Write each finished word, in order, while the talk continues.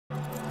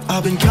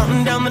I've been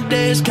counting down the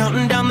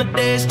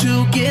days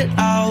to get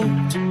out.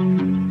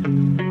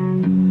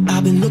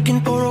 I've been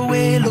looking for a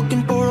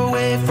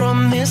way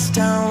from this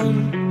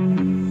town.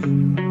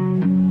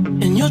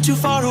 And you're too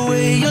far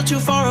away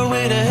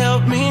to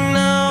help me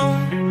now.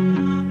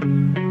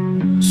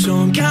 So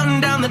I'm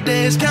counting down the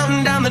days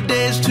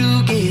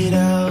to get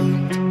out.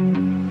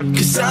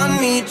 'Cause I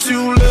need to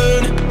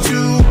learn to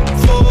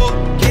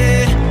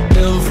forget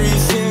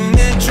everything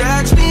that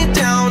drags me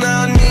down.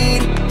 I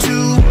need to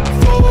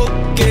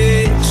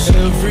forget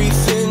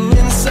everything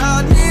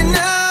inside me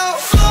now.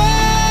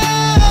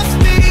 Full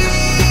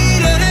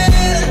speed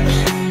ahead,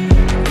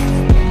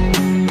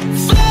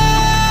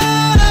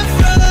 fly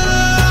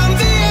from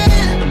the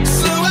end.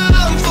 So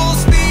I'm full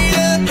speed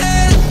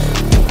ahead.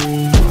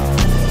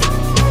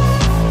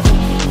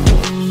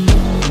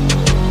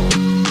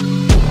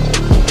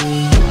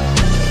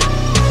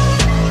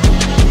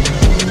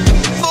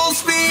 Full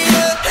speed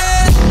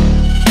ahead.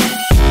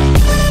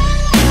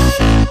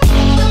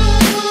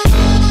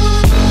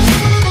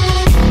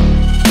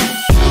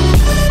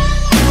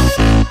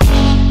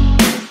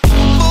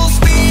 Full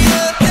speed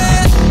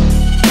ahead.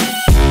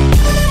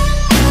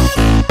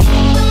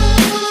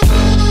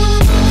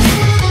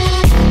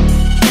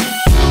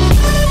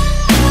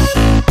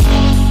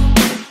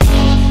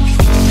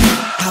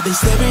 I've been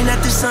staring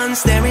at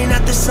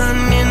the sun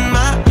in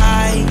my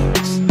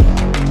eyes.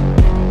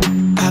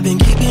 I've been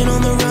keeping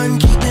on the run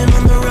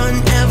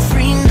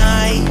every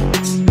night.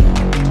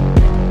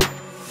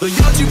 But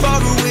you're too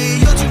far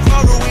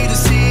away to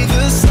see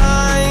the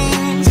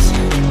signs.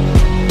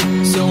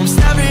 So I'm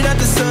staring at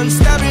the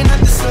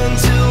sun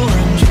till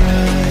I'm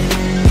dry.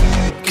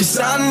 'Cause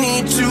I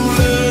need to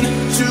learn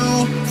to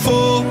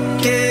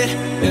forget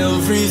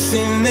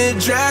everything that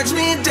drags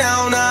me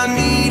down. I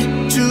need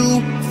to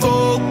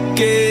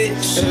forget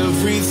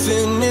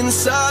everything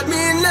inside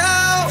me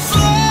now.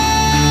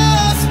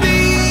 Full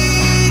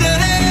speed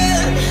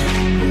ahead,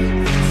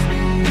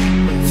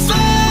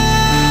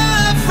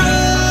 fly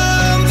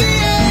from the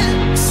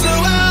end. So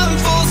I'm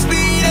full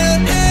speed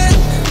ahead.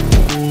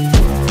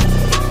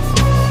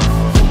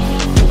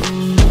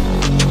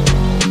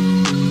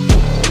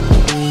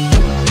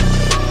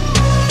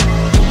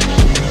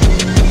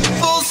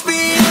 Full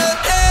speed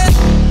ahead.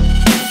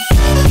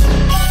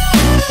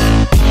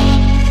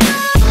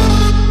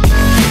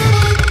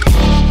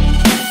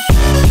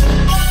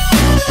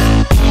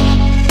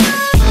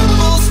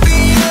 Full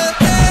speed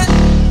ahead.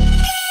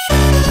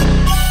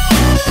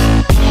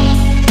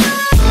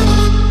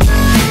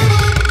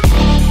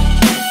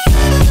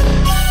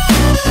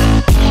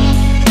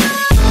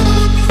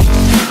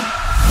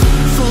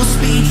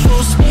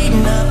 Full speed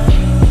now.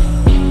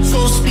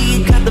 Full speed,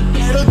 got the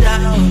pedal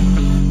down.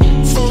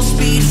 Full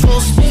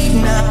speed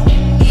now.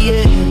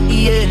 Yeah,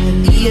 yeah,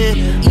 yeah,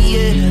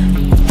 yeah.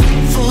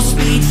 Full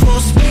speed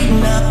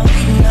now.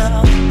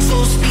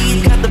 Full speed,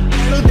 got the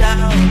pedal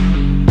down.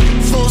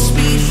 Full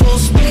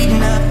speed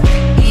now.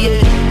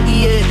 Yeah,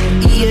 yeah,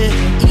 yeah,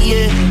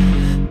 yeah.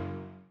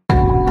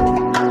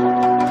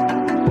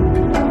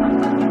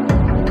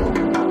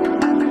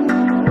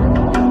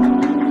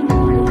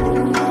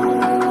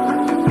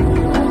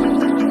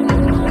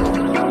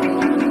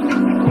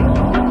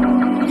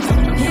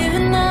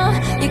 Even now,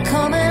 you're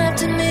coming up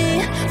to me,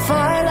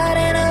 fire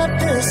lighting up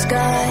the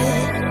sky.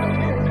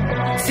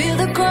 Feel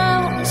the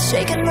ground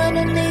shaking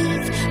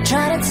underneath,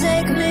 trying to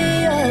take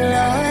me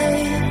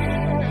alive.